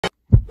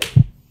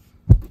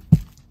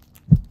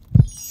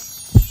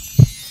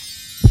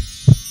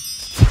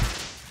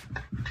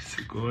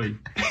Sugoi.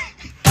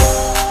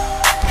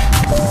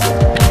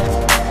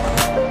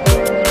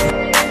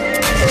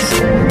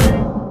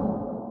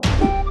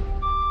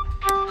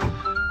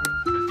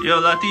 Yo,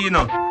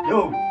 Latino.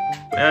 Yo,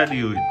 Where are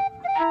you?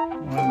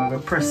 I'm gonna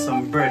press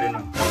some bread, you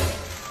know.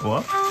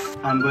 What?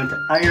 I'm going to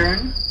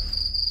iron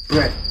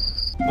bread.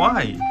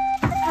 Why?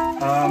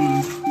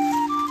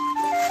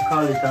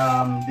 Call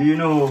it, do you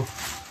know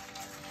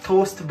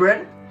toast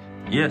bread?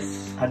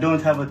 Yes. I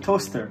don't have a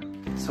toaster,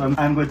 so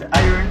I'm going to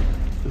iron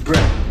the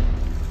bread.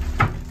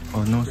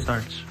 Oh, no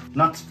starch.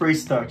 Not spray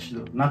starch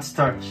though, not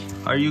starch.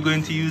 Are you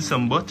going to use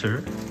some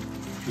butter?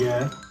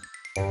 Yeah.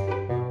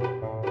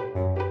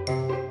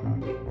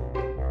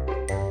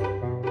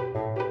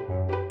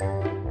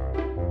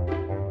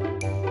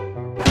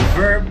 The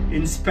verb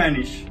in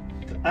Spanish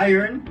to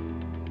iron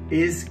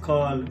is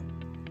called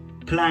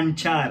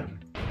planchar.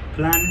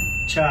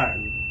 Planchar,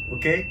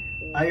 okay?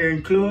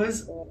 Iron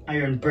clothes,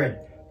 iron bread.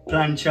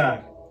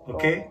 Planchar,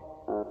 okay?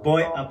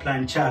 Boy a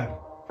planchar.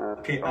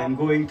 Okay, I'm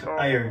going to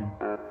iron.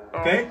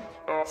 Okay?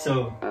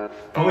 So,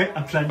 boy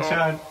a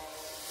planchar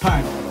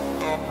pan.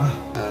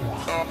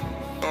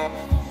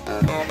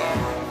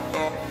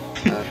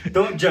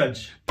 Don't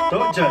judge.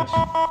 Don't judge.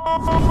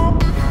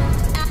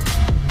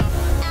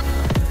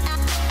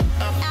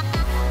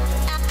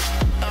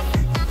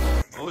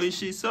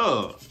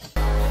 Oishiso.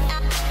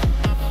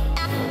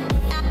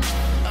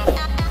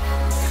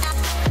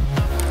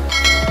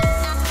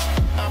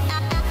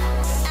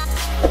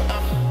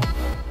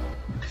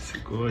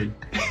 Sugoi.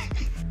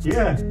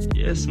 Yeah.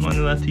 Yes,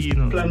 man,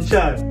 Latino.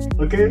 Planchar,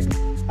 okay?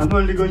 I'm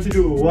only going to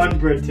do one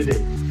bread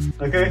today,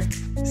 okay?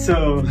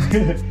 So,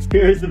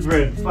 here's the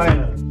bread,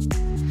 final.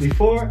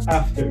 Before,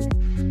 after,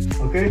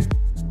 okay?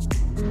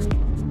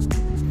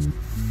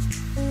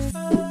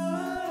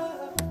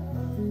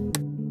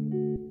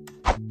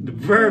 The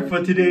verb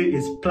for today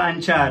is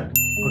planchar,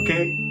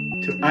 okay?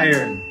 To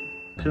iron,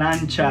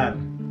 planchar.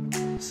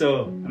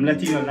 So, I'm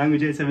Latino,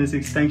 language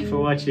 876. Thank you for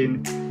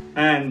watching,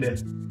 and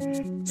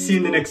see you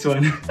in the next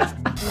one.